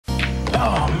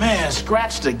Oh, man,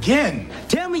 scratched again.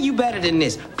 Tell me you better than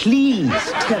this. Please,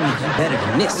 tell me you better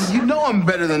than this. You know I'm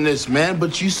better than this, man,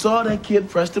 but you saw that kid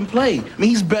Preston play. I mean,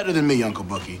 he's better than me, Uncle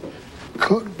Bucky.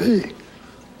 Could be,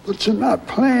 but you're not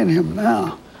playing him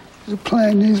now. You're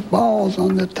playing these balls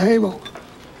on the table.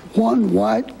 1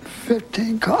 white,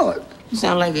 15 colored. You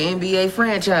sound like an NBA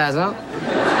franchise, huh?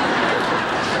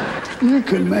 You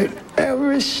can make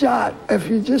every shot if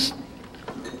you just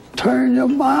turn your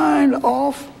mind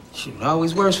off. Shoot, it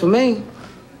always works for me.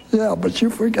 Yeah, but you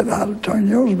forget how to turn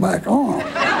yours back on.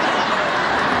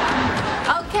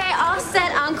 Okay, all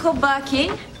set, Uncle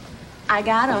Bucky. I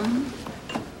got him.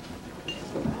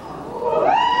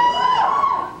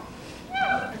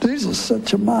 These will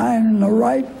set your mind in the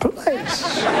right place.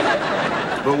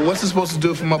 But what's it supposed to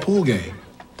do for my pool game?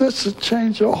 This will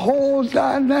change your whole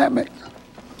dynamic.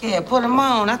 Yeah, put them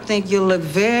on. I think you'll look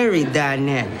very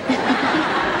dynamic.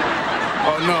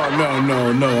 Oh,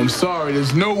 no. I'm sorry.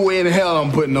 There's no way in hell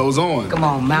I'm putting those on. Come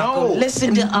on, Malcolm. No.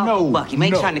 Listen to Uncle No. Bucky.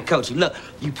 Ain't trying to coach you. Look,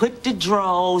 you put the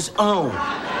drawers on.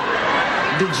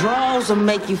 The drawers will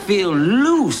make you feel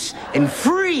loose and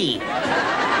free.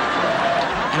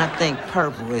 And I think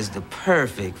purple is the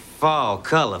perfect fall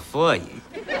color for you.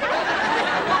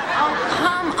 Oh,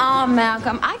 come on,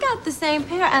 Malcolm. I got the same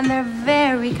pair, and they're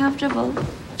very comfortable.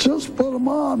 Just put them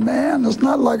on, man. It's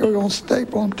not like we're going to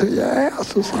staple them to your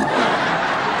ass or something.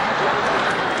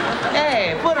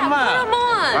 Hey, put them on. Put them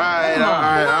on. All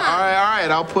right.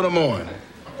 I'll put them on.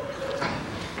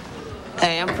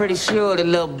 Hey, I'm pretty sure the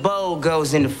little bow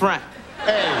goes in the front.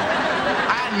 Hey,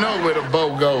 I know where the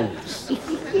bow goes.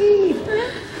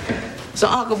 So,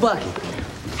 Uncle Bucky,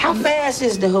 how fast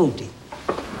is the hootie?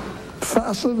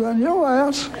 Faster than your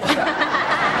ass.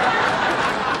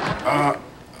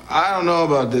 I don't know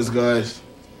about this, guys.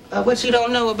 What you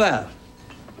don't know about?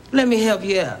 Let me help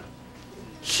you out.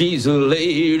 She's a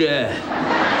lady.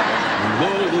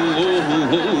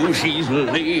 Whoa, she's a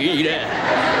lady.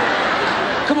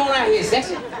 Come on out here,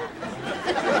 sexy.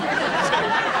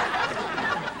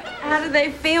 How do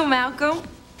they feel, Malcolm?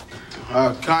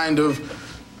 Kind of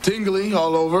tingly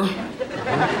all over.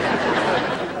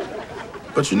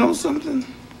 But you know something?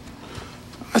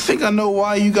 I think I know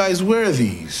why you guys wear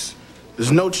these.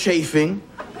 There's no chafing.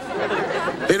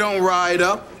 They don't ride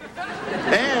up.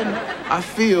 And I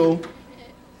feel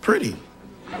pretty.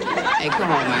 Hey, come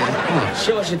on, man. Come on.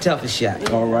 Show us your toughest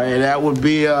shot. All right, that would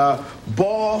be a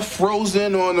ball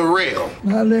frozen on the rail.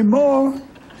 Not anymore.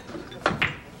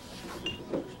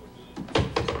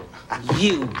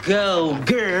 You go,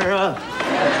 girl.